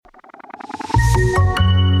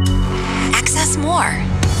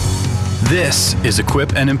This is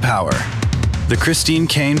Equip and Empower, the Christine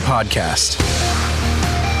Caine podcast.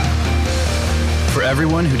 For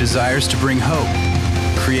everyone who desires to bring hope,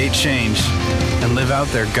 create change, and live out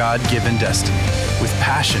their God-given destiny with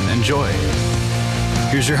passion and joy.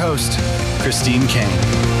 Here's your host, Christine Caine.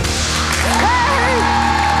 Hey!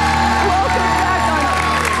 Welcome back.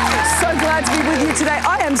 I'm so glad to be with you today.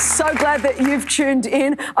 I am so glad that you've tuned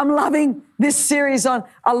in. I'm loving this series on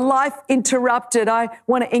a life interrupted. I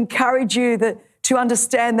want to encourage you to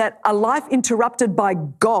understand that a life interrupted by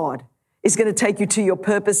God is going to take you to your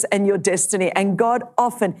purpose and your destiny. And God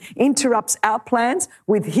often interrupts our plans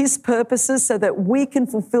with His purposes so that we can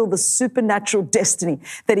fulfill the supernatural destiny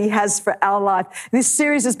that He has for our life. This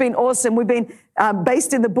series has been awesome. We've been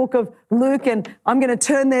based in the book of Luke, and I'm going to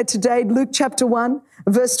turn there today. Luke chapter 1,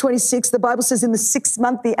 verse 26, the Bible says, in the 6th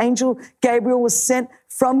month, the angel Gabriel was sent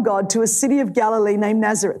from God to a city of Galilee named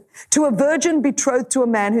Nazareth, to a virgin betrothed to a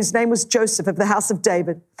man whose name was Joseph of the house of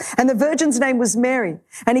David. And the virgin's name was Mary.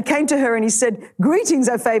 And he came to her and he said, "Greetings,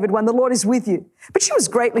 O favored one, the Lord is with you." But she was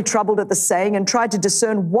greatly troubled at the saying and tried to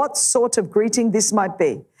discern what sort of greeting this might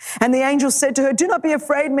be. And the angel said to her, "Do not be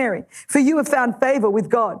afraid, Mary, for you have found favor with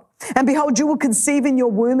God. And behold, you will conceive in your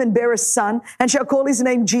womb and bear a son, and shall call his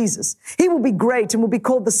name Jesus. He will be great and will be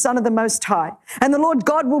called the Son of the Most High. And the Lord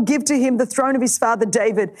God will give to him the throne of his father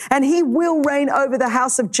David, and he will reign over the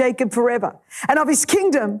house of Jacob forever. And of his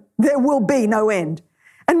kingdom there will be no end."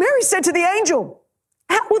 And Mary said to the angel,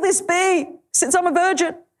 "How will this be, since I'm a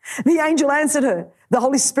virgin?" The angel answered her, "The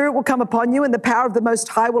Holy Spirit will come upon you, and the power of the Most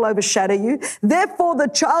High will overshadow you. Therefore, the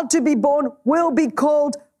child to be born will be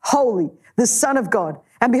called Holy, the Son of God.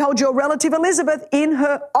 And behold, your relative Elizabeth, in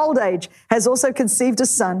her old age, has also conceived a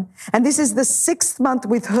son. And this is the 6th month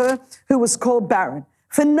with her who was called barren.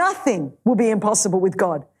 For nothing will be impossible with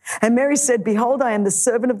God." And Mary said, "Behold, I am the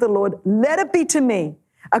servant of the Lord. Let it be to me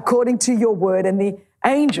according to your word." And the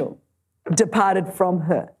angel departed from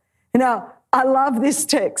her. Now, I love this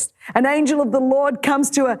text. An angel of the Lord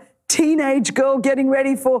comes to a teenage girl getting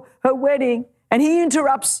ready for her wedding, and he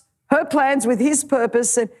interrupts her plans with his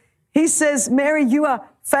purpose. And he says, "Mary, you are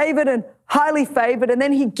favored and highly favored." And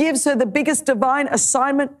then he gives her the biggest divine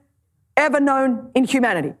assignment ever known in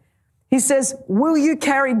humanity. He says, "Will you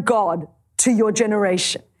carry God to your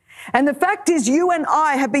generation?" And the fact is, you and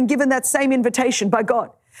I have been given that same invitation by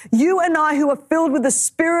God. You and I, who are filled with the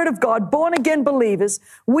Spirit of God, born again believers,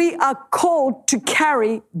 we are called to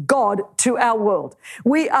carry God to our world.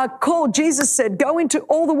 We are called, Jesus said, "Go into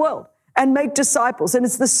all the world and make disciples." And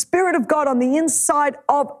it's the Spirit of God on the inside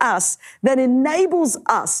of us that enables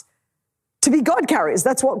us to be God carriers.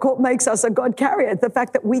 That's what makes us a God carrier, the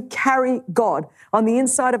fact that we carry God on the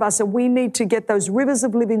inside of us, and we need to get those rivers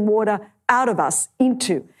of living water out of us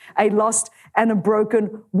into a lost and a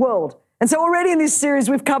broken world. And so already in this series,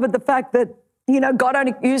 we've covered the fact that, God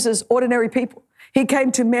only uses ordinary people. He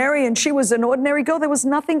came to Mary and she was an ordinary girl. There was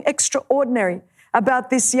nothing extraordinary about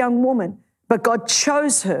this young woman, but God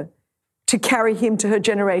chose her to carry him to her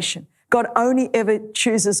generation. God only ever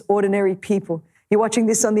chooses ordinary people. You're watching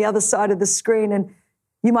this on the other side of the screen, and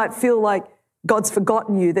you might feel like God's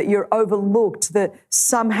forgotten you, that you're overlooked, that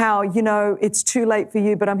somehow, it's too late for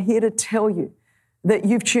you. But I'm here to tell you that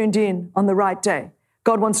you've tuned in on the right day.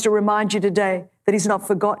 God wants to remind you today that He's not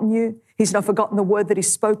forgotten you. He's not forgotten the word that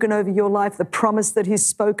He's spoken over your life, the promise that He's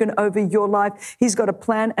spoken over your life. He's got a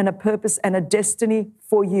plan and a purpose and a destiny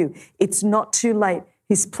for you. It's not too late.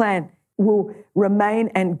 His plan will remain,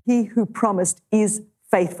 and He who promised is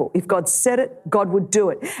faithful. If God said it, God would do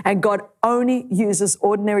it. And God only uses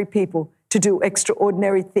ordinary people to do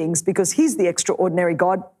extraordinary things, because He's the extraordinary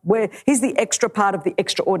God, where He's the extra part of the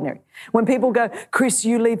extraordinary. When people go, "Chris,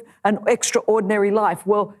 you live an extraordinary life."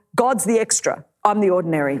 Well, God's the extra. I'm the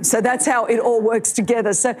ordinary. So that's how it all works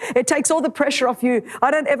together. So it takes all the pressure off you.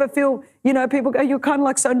 I don't ever feel, people go, "You're kind of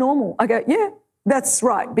like so normal." I go, "Yeah, that's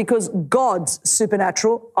right, because God's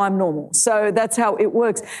supernatural, I'm normal." So that's how it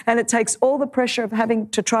works. And it takes all the pressure of having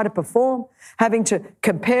to try to perform, having to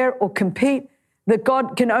compare or compete, that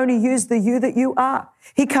God can only use the you that you are.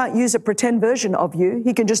 He can't use a pretend version of you.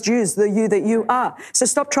 He can just use the you that you are. So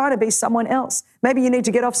stop trying to be someone else. Maybe you need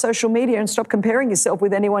to get off social media and stop comparing yourself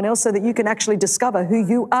with anyone else so that you can actually discover who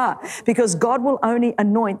you are, because God will only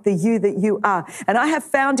anoint the you that you are. And I have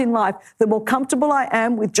found in life, the more comfortable I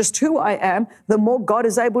am with just who I am, the more God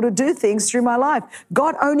is able to do things through my life.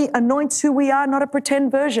 God only anoints who we are, not a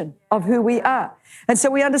pretend version of who we are. And so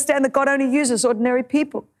we understand that God only uses ordinary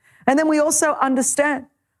people. And then we also understand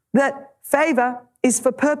that favor is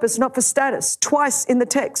for purpose, not for status. Twice in the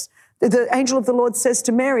text, the angel of the Lord says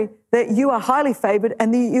to Mary that you are highly favored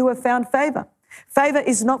and that you have found favor. Favor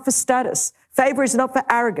is not for status. Favor is not for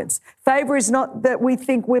arrogance. Favor is not that we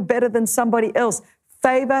think we're better than somebody else.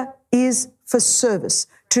 Favor is for service.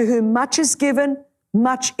 To whom much is given,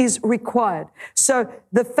 much is required. So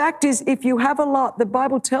the fact is, if you have a lot, the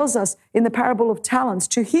Bible tells us in the parable of talents,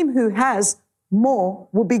 to him who has, more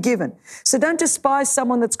will be given. So don't despise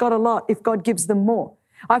someone that's got a lot if God gives them more.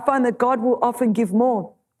 I find that God will often give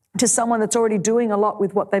more to someone that's already doing a lot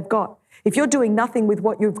with what they've got. If you're doing nothing with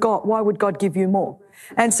what you've got, why would God give you more?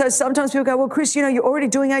 And so sometimes people go, well, Chris, you're already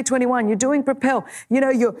doing 821, you're doing Propel,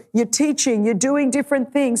 you're teaching, you're doing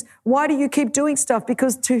different things. Why do you keep doing stuff?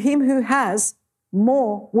 Because to him who has,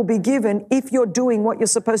 more will be given if you're doing what you're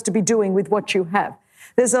supposed to be doing with what you have.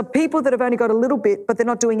 There's people that have only got a little bit, but they're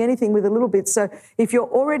not doing anything with a little bit. So if you're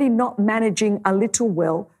already not managing a little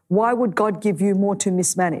well, why would God give you more to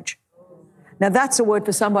mismanage? Now, that's a word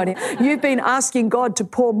for somebody. You've been asking God to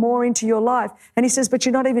pour more into your life. And he says, but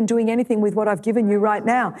you're not even doing anything with what I've given you right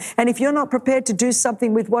now. And if you're not prepared to do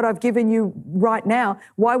something with what I've given you right now,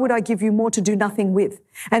 why would I give you more to do nothing with?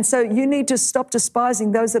 And so you need to stop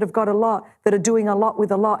despising those that have got a lot, that are doing a lot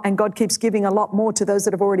with a lot. And God keeps giving a lot more to those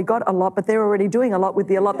that have already got a lot, but they're already doing a lot with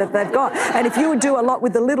the a lot that they've got. And if you do a lot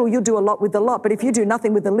with the little, you'll do a lot with the lot. But if you do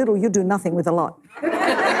nothing with the little, you'll do nothing with a lot.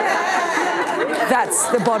 That's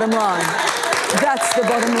the bottom line. That's the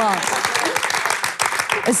bottom line.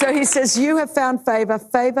 And so he says, you have found favor.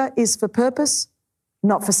 Favor is for purpose,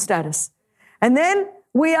 not for status. And then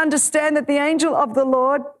we understand that the angel of the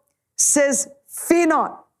Lord says, fear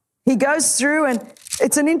not. He goes through, and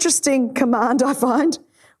it's an interesting command, I find,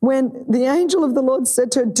 when the angel of the Lord said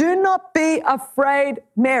to her, do not be afraid,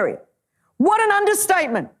 Mary. What an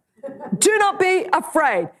understatement. Do not be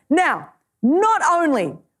afraid. Now, not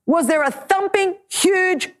only was there a thumping,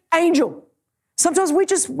 huge angel. Sometimes we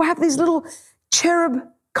just have these little cherub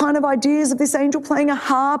kind of ideas of this angel playing a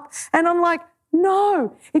harp. And I'm like,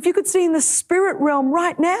 no. If you could see in the spirit realm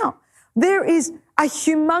right now, there is a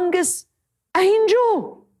humongous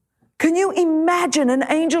angel. Can you imagine an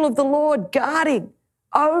angel of the Lord guarding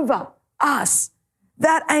over us?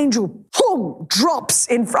 That angel, boom, drops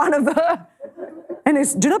in front of her. And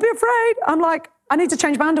it's, do not be afraid. I'm like, I need to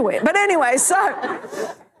change my underwear. But anyway, so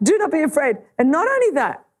do not be afraid. And not only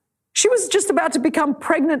that, she was just about to become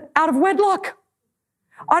pregnant out of wedlock.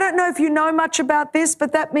 I don't know if you know much about this,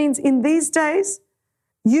 but that means in these days,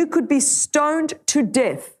 you could be stoned to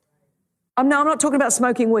death. I'm not talking about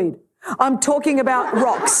smoking weed. I'm talking about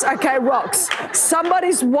rocks, okay, rocks.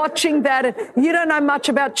 Somebody's watching that and you don't know much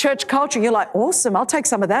about church culture. You're like, awesome, I'll take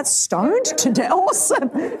some of that. Stoned to death, awesome.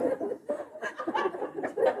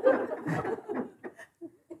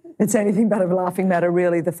 It's anything but a laughing matter,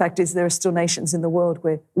 really. The fact is there are still nations in the world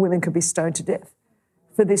where women could be stoned to death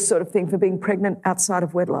for this sort of thing, for being pregnant outside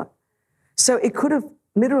of wedlock. So it could have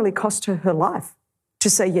literally cost her her life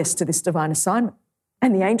to say yes to this divine assignment.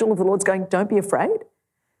 And the angel of the Lord's going, don't be afraid.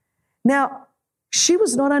 Now, she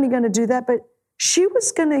was not only going to do that, but she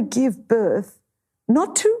was going to give birth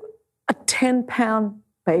not to a 10-pound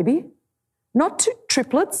baby, not to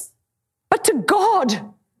triplets, but to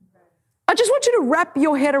God. I just want you to wrap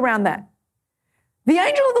your head around that. The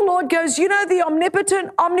angel of the Lord goes, the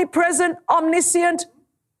omnipotent, omnipresent, omniscient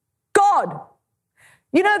God.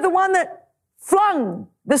 The one that flung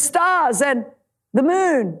the stars and the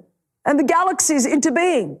moon and the galaxies into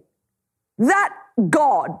being. That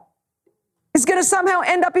God is going to somehow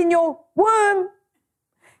end up in your womb.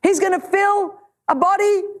 He's going to fill a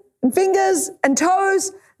body and fingers and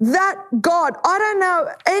toes. That God. I don't know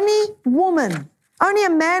any woman. Only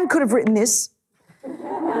a man could have written this.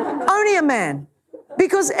 Only a man.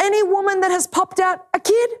 Because any woman that has popped out a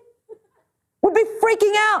kid would be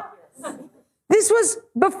freaking out. This was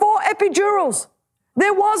before epidurals.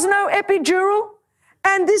 There was no epidural.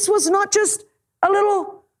 And this was not just a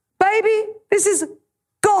little baby. This is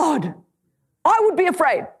God. I would be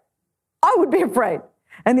afraid. I would be afraid.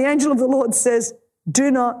 And the angel of the Lord says,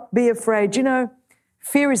 do not be afraid.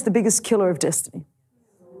 Fear is the biggest killer of destiny.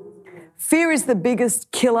 Fear is the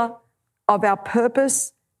biggest killer of our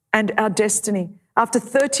purpose and our destiny. After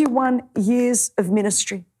 31 years of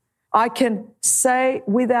ministry, I can say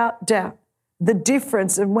without doubt the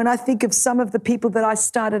difference. And when I think of some of the people that I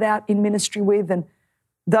started out in ministry with, and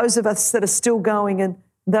those of us that are still going, and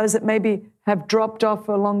those that maybe have dropped off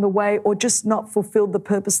along the way or just not fulfilled the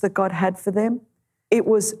purpose that God had for them, it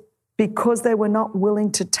was because they were not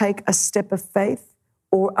willing to take a step of faith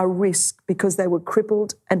or a risk, because they were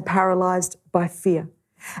crippled and paralyzed by fear.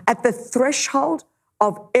 At the threshold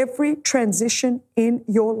of every transition in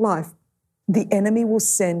your life, the enemy will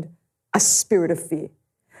send a spirit of fear.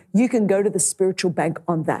 You can go to the spiritual bank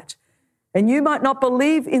on that. And you might not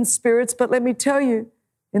believe in spirits, but let me tell you,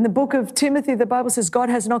 in the book of Timothy, the Bible says God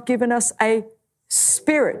has not given us a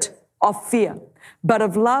spirit of fear, but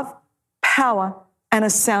of love, power, and a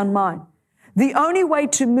sound mind. The only way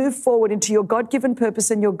to move forward into your God-given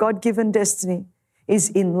purpose and your God-given destiny is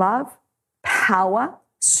in love, power,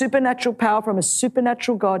 supernatural power from a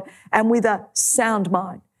supernatural God, and with a sound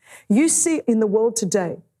mind. You see in the world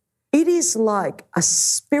today, it is like a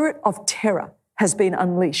spirit of terror has been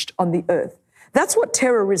unleashed on the earth. That's what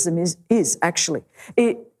terrorism is actually.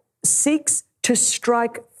 It seeks to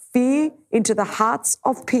strike fear into the hearts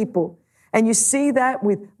of people. And you see that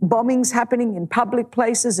with bombings happening in public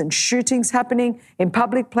places and shootings happening in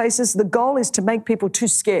public places. The goal is to make people too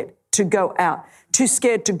scared to go out, too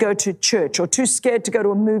scared to go to church, or too scared to go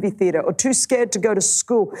to a movie theater, or too scared to go to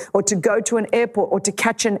school, or to go to an airport, or to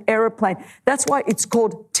catch an airplane. That's why it's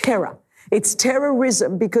called terror. It's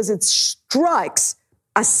terrorism because it strikes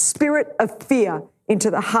a spirit of fear into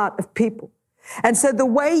the heart of people. And so the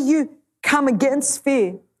way you come against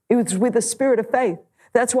fear is with a spirit of faith.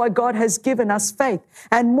 That's why God has given us faith.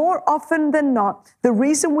 And more often than not, the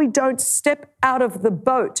reason we don't step out of the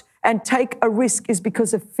boat and take a risk is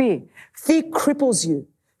because of fear. Fear cripples you.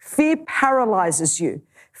 Fear paralyzes you.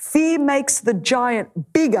 Fear makes the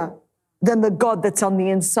giant bigger than the God that's on the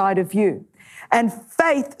inside of you. And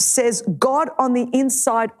faith says, God on the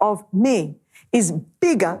inside of me is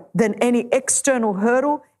bigger than any external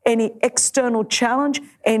hurdle, any external challenge,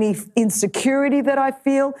 any insecurity that I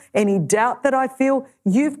feel, any doubt that I feel.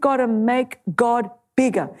 You've got to make God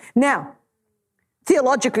bigger. Now,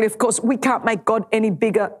 theologically, of course, we can't make God any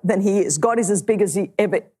bigger than he is. God is as big as he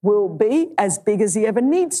ever will be, as big as he ever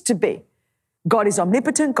needs to be. God is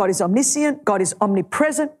omnipotent, God is omniscient, God is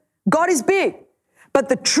omnipresent. God is big. But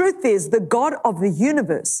the truth is, the God of the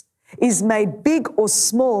universe is made big or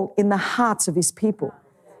small in the hearts of his people.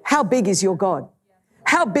 How big is your God?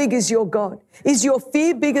 How big is your God? Is your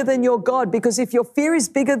fear bigger than your God? Because if your fear is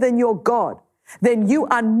bigger than your God, then you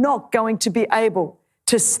are not going to be able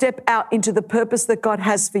to step out into the purpose that God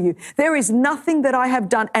has for you. There is nothing that I have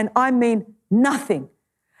done, and I mean nothing,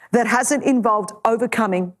 that hasn't involved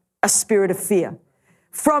overcoming a spirit of fear.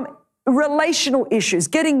 From relational issues,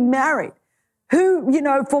 getting married,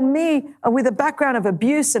 for me, with a background of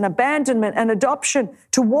abuse and abandonment and adoption,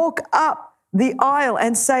 to walk up the aisle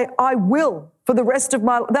and say, I will for the rest of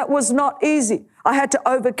my life, that was not easy. I had to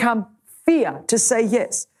overcome fear to say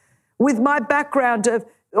yes. With my background of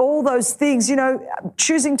all those things,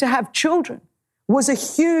 choosing to have children was a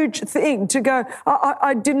huge thing to go.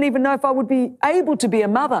 I didn't even know if I would be able to be a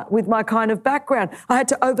mother with my kind of background. I had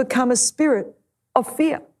to overcome a spirit of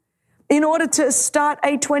fear. In order to start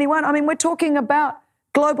A21, we're talking about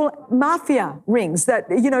global mafia rings that,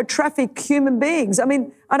 traffic human beings.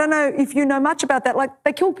 I don't know if you know much about that, like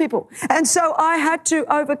they kill people. And so I had to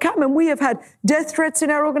overcome, and we have had death threats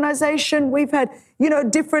in our organization. We've had,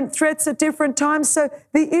 different threats at different times. So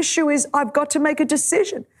the issue is I've got to make a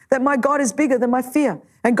decision that my God is bigger than my fear.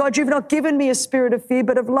 And God, you've not given me a spirit of fear,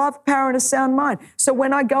 but of love, power, and a sound mind. So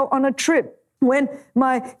when I go on a trip, when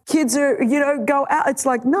my kids are, go out, it's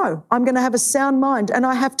like, no, I'm going to have a sound mind, and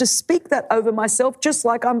I have to speak that over myself, just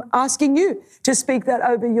like I'm asking you to speak that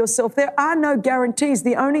over yourself. There are no guarantees.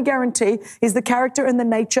 The only guarantee is the character and the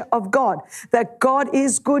nature of God, that God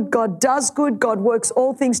is good, God does good, God works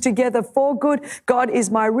all things together for good. God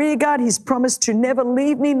is my rear guard. He's promised to never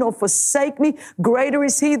leave me nor forsake me. Greater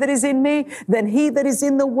is he that is in me than he that is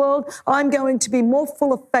in the world. I'm going to be more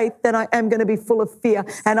full of faith than I am going to be full of fear,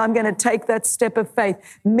 and I'm going to take that step of faith.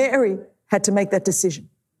 Mary had to make that decision.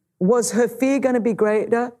 Was her fear going to be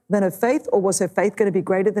greater than her faith, or was her faith going to be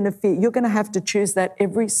greater than her fear? You're going to have to choose that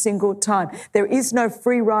every single time. There is no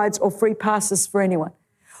free rides or free passes for anyone.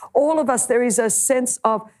 All of us, there is a sense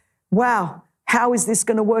of, wow, how is this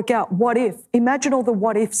going to work out? What if? Imagine all the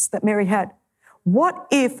what ifs that Mary had. What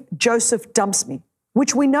if Joseph dumps me?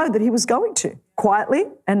 Which we know that he was going to, quietly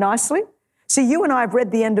and nicely. See, you and I have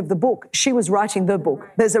read the end of the book. She was writing the book.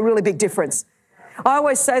 There's a really big difference. I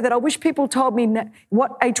always say that I wish people told me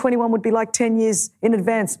what A21 would be like 10 years in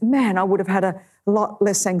advance. Man, I would have had a lot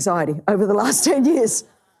less anxiety over the last 10 years.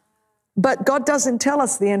 But God doesn't tell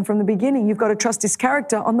us the end from the beginning. You've got to trust his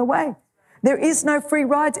character on the way. There is no free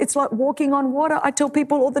rides. It's like walking on water. I tell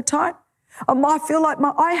people all the time. I feel like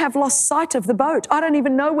I have lost sight of the boat. I don't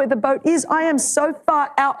even know where the boat is. I am so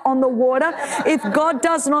far out on the water. If God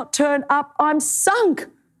does not turn up, I'm sunk.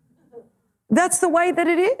 That's the way that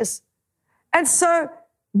it is. And so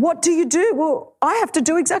what do you do? Well, I have to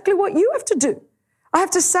do exactly what you have to do. I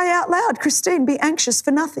have to say out loud, Christine, be anxious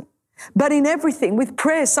for nothing, but in everything with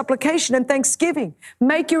prayer, supplication, and thanksgiving,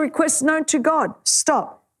 make your requests known to God.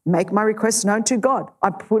 Stop. make my request known to God. I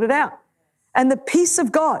put it out. And the peace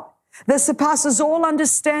of God that surpasses all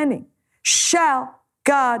understanding shall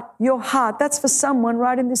guard your heart. That's for someone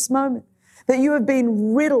right in this moment, that you have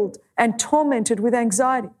been riddled and tormented with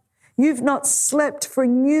anxiety. You've not slept for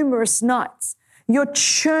numerous nights. You're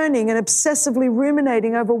churning and obsessively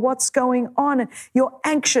ruminating over what's going on, and you're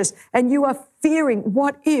anxious and you are fearing,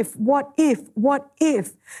 what if?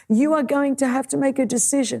 You are going to have to make a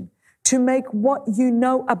decision to make what you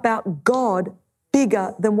know about God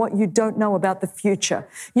bigger than what you don't know about the future.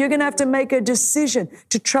 You're going to have to make a decision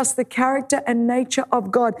to trust the character and nature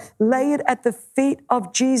of God. Lay it at the feet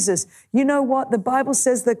of Jesus. You know what? The Bible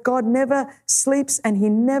says that God never sleeps and he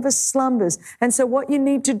never slumbers. And so what you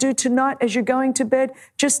need to do tonight as you're going to bed,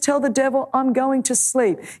 just tell the devil, I'm going to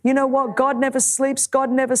sleep. You know what? God never sleeps.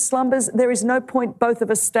 God never slumbers. There is no point both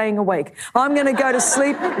of us staying awake. I'm going to go to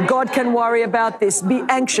sleep. God can worry about this. Be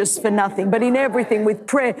anxious for nothing, but in everything with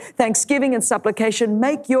prayer, thanksgiving and supplication,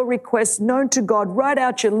 make your requests known to God. Write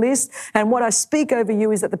out your list. And what I speak over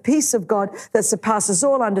you is that the peace of God that surpasses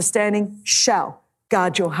all understanding shall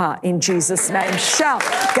guard your heart in Jesus' name. Shall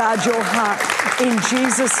guard your heart in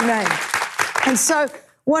Jesus' name. And so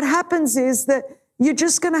what happens is that you're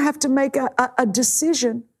just going to have to make a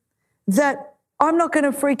decision that I'm not going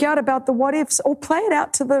to freak out about the what ifs or play it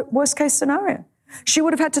out to the worst case scenario. She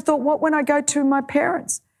would have had to thought, what when I go to my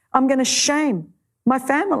parents? I'm going to shame my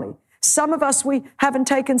family. Some of us, we haven't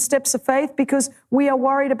taken steps of faith because we are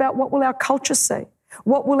worried about what will our culture say?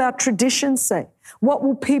 What will our traditions say? What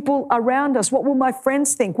will people around us? What will my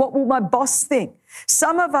friends think? What will my boss think?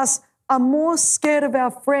 Some of us are more scared of our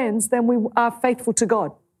friends than we are faithful to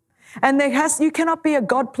God. And you cannot be a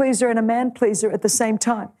God pleaser and a man pleaser at the same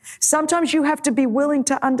time. Sometimes you have to be willing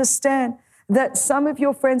to understand that some of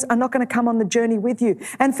your friends are not going to come on the journey with you.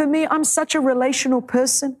 And for me, I'm such a relational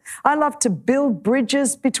person. I love to build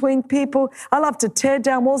bridges between people. I love to tear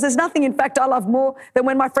down walls. There's nothing, in fact, I love more than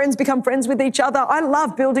when my friends become friends with each other. I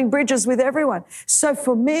love building bridges with everyone. So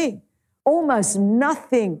for me, almost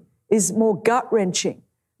nothing is more gut-wrenching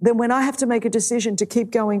than when I have to make a decision to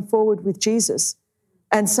keep going forward with Jesus.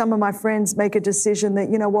 And some of my friends make a decision that,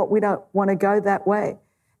 you know what, we don't want to go that way.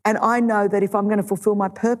 And I know that if I'm going to fulfill my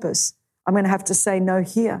purpose, I'm going to have to say no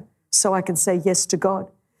here so I can say yes to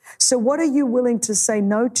God. So what are you willing to say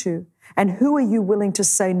no to? And who are you willing to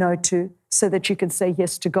say no to so that you can say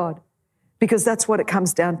yes to God? Because that's what it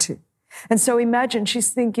comes down to. And so imagine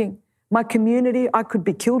she's thinking, my community, I could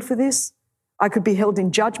be killed for this. I could be held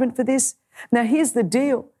in judgment for this. Now, here's the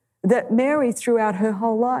deal, that Mary, throughout her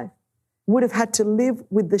whole life, would have had to live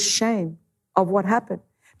with the shame of what happened.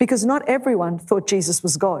 Because not everyone thought Jesus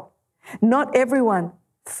was God. Not everyone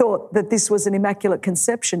thought that this was an immaculate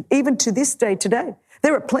conception. Even to this day today,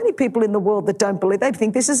 there are plenty of people in the world that don't believe. They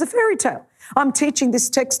think this is a fairy tale. I'm teaching this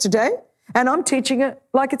text today, and I'm teaching it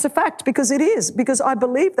like it's a fact, because it is, because I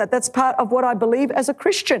believe that. That's part of what I believe as a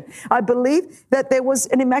Christian. I believe that there was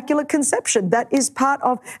an immaculate conception. That is part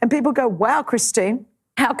of, and people go, wow, Christine,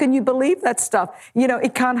 how can you believe that stuff? You know,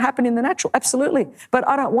 it can't happen in the natural. Absolutely. But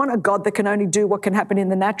I don't want a God that can only do what can happen in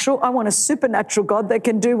the natural. I want a supernatural God that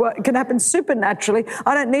can do what can happen supernaturally.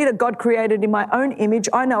 I don't need a God created in my own image.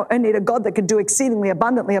 I need a God that can do exceedingly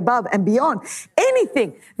abundantly above and beyond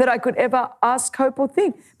anything that I could ever ask, hope, or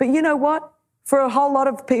think. But you know what? For a whole lot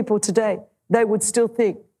of people today, they would still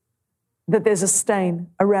think that there's a stain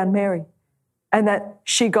around Mary and that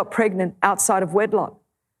she got pregnant outside of wedlock.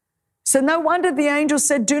 So no wonder the angel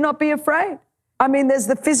said, do not be afraid. I mean, there's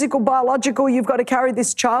the physical, biological, you've got to carry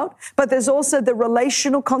this child, but there's also the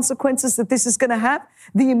relational consequences that this is going to have,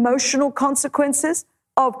 the emotional consequences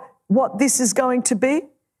of what this is going to be.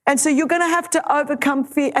 And so you're going to have to overcome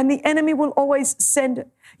fear, and the enemy will always send it.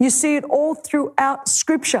 You see it all throughout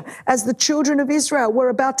Scripture. As the children of Israel were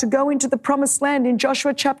about to go into the promised land in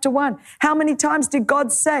Joshua chapter 1, how many times did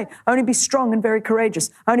God say, only be strong and very courageous,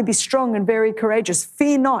 only be strong and very courageous,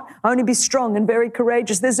 fear not, only be strong and very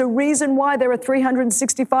courageous. There's a reason why there are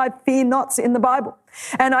 365 fear nots in the Bible.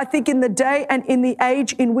 And I think in the day and in the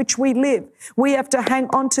age in which we live, we have to hang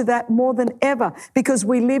on to that more than ever, because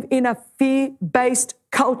we live in a fear-based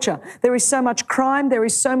culture. There is so much crime, there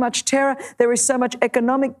is so much terror, there is so much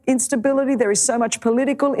economic instability, there is so much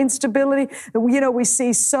political instability. You know, we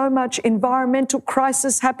see so much environmental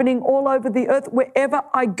crisis happening all over the earth. Wherever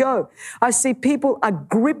I go, I see people are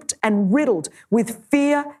gripped and riddled with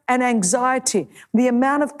fear and anxiety. The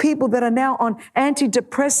amount of people that are now on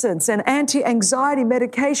antidepressants and anti-anxiety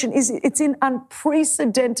medication it's in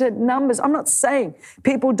unprecedented numbers. I'm not saying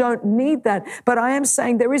people don't need that, but I am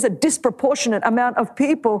saying there is a disproportionate amount of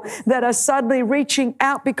people that are suddenly reaching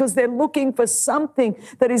out because they're looking for something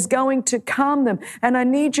that is going to calm them. And I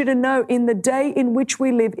need you to know, in the day in which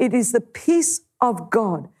we live, it is the peace of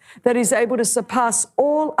God that is able to surpass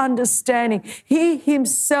all understanding. He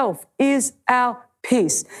himself is our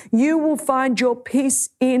peace. You will find your peace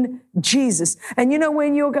in Jesus. And you know,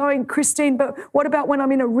 when you're going, Christine, but what about when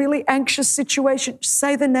I'm in a really anxious situation?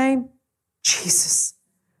 Say the name Jesus.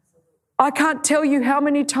 I can't tell you how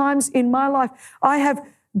many times in my life I have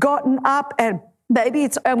gotten up and maybe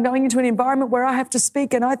I'm going into an environment where I have to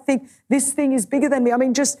speak and I think this thing is bigger than me. I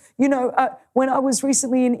mean, just, you know, when I was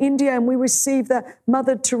recently in India and we received the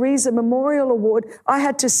Mother Teresa Memorial Award, I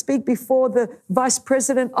had to speak before the Vice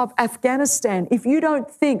President of Afghanistan. If you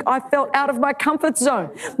don't think I felt out of my comfort zone,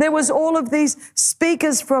 there was all of these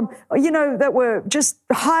speakers from, you know, that were just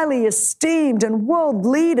highly esteemed and world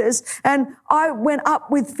leaders. And I went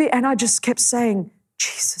up with fear and I just kept saying,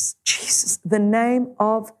 Jesus, Jesus, the name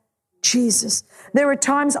of Jesus. There are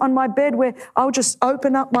times on my bed where I'll just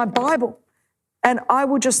open up my Bible and I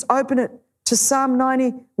will just open it to Psalm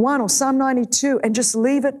 91 or Psalm 92 and just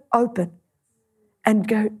leave it open and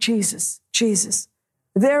go, Jesus, Jesus.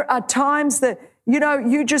 There are times that, you know,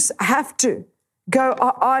 you just have to go,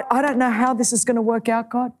 I don't know how this is going to work out,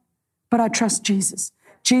 God, but I trust Jesus.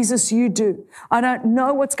 Jesus, you do. I don't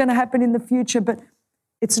know what's going to happen in the future, but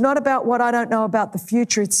it's not about what I don't know about the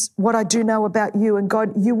future. It's what I do know about you. And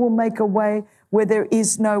God, you will make a way where there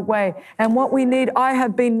is no way. And what we need, I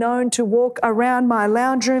have been known to walk around my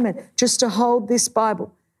lounge room and just to hold this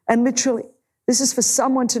Bible. And literally, this is for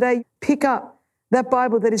someone today. Pick up that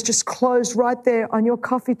Bible that is just closed right there on your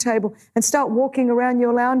coffee table and start walking around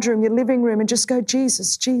your lounge room, your living room, and just go,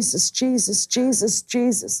 Jesus, Jesus, Jesus, Jesus,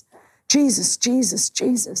 Jesus, Jesus, Jesus,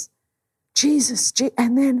 Jesus, Jesus.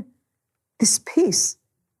 And then this peace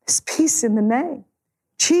in the name,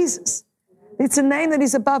 Jesus. It's a name that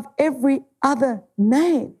is above every other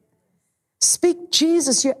name. Speak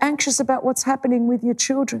Jesus. You're anxious about what's happening with your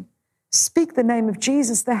children. Speak the name of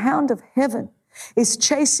Jesus. The hound of heaven is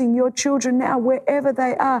chasing your children now wherever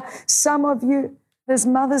they are. Some of you, there's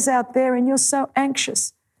mothers out there and you're so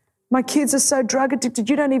anxious. My kids are so drug addicted,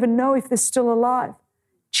 you don't even know if they're still alive.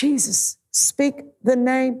 Jesus, speak the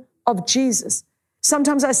name of Jesus.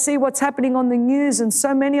 Sometimes I see what's happening on the news and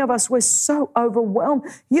so many of us, we're so overwhelmed.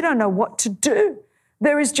 You don't know what to do.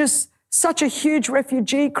 There is just such a huge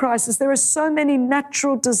refugee crisis. There are so many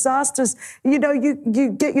natural disasters. You know,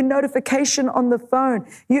 you get your notification on the phone.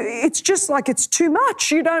 It's just like it's too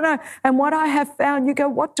much. You don't know. And what I have found, you go,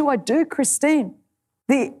 what do I do, Christine?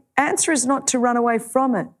 The answer is not to run away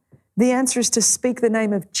from it. The answer is to speak the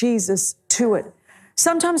name of Jesus to it.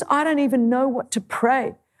 Sometimes I don't even know what to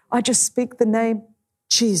pray. I just speak the name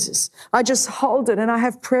Jesus. I just hold it and I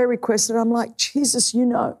have prayer requests and I'm like, Jesus, you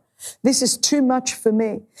know, this is too much for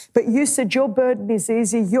me. But you said your burden is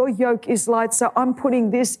easy, your yoke is light, so I'm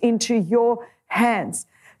putting this into your hands.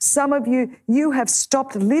 Some of you, you have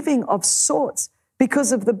stopped living of sorts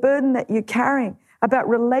because of the burden that you're carrying about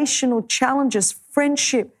relational challenges,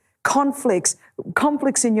 friendship, conflicts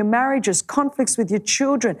in your marriages, conflicts with your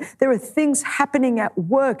children. There are things happening at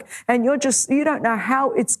work and you don't know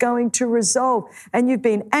how it's going to resolve. And you've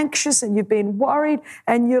been anxious and you've been worried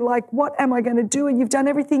and you're like, what am I going to do? And you've done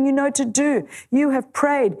everything you know to do. You have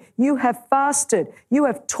prayed, you have fasted, you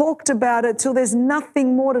have talked about it till there's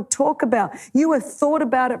nothing more to talk about. You have thought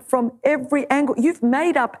about it from every angle. You've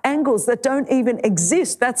made up angles that don't even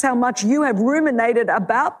exist. That's how much you have ruminated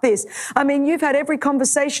about this. I mean, you've had every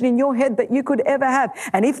conversation in your head that you could ever have.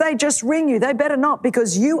 And if they just ring you, they better not,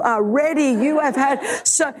 because you are ready. You have had,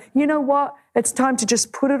 so you know what? It's time to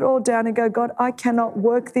just put it all down and go, God, I cannot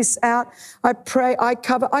work this out. I pray, I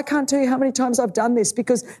cover. I can't tell you how many times I've done this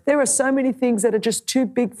because there are so many things that are just too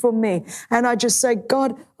big for me. And I just say,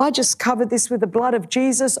 God, I just cover this with the blood of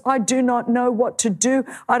Jesus. I do not know what to do.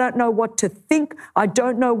 I don't know what to think. I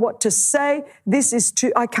don't know what to say.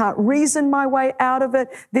 I can't reason my way out of it.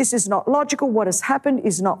 This is not logical. What has happened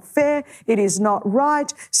is not fair. It is not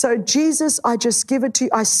right. So Jesus, I just give it to you.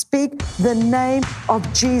 I speak the name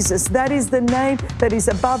of Jesus. That is the name that is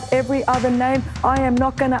above every other name. I am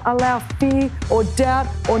not going to allow fear or doubt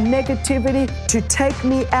or negativity to take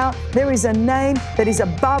me out. There is a name that is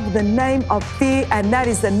above the name of fear, and that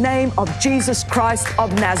is the name of Jesus Christ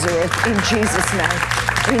of Nazareth. In Jesus'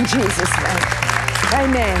 name. In Jesus' name.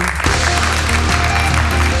 Amen.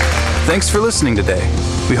 Thanks for listening today.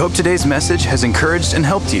 We hope today's message has encouraged and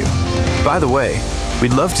helped you. By the way,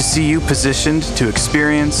 we'd love to see you positioned to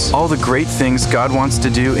experience all the great things God wants to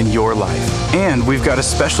do in your life. And we've got a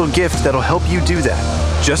special gift that'll help you do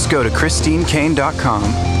that. Just go to ChristineCaine.com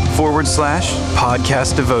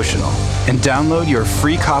podcast devotional and download your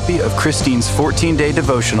free copy of Christine's 14-day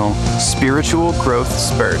devotional, Spiritual Growth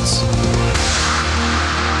Spurts.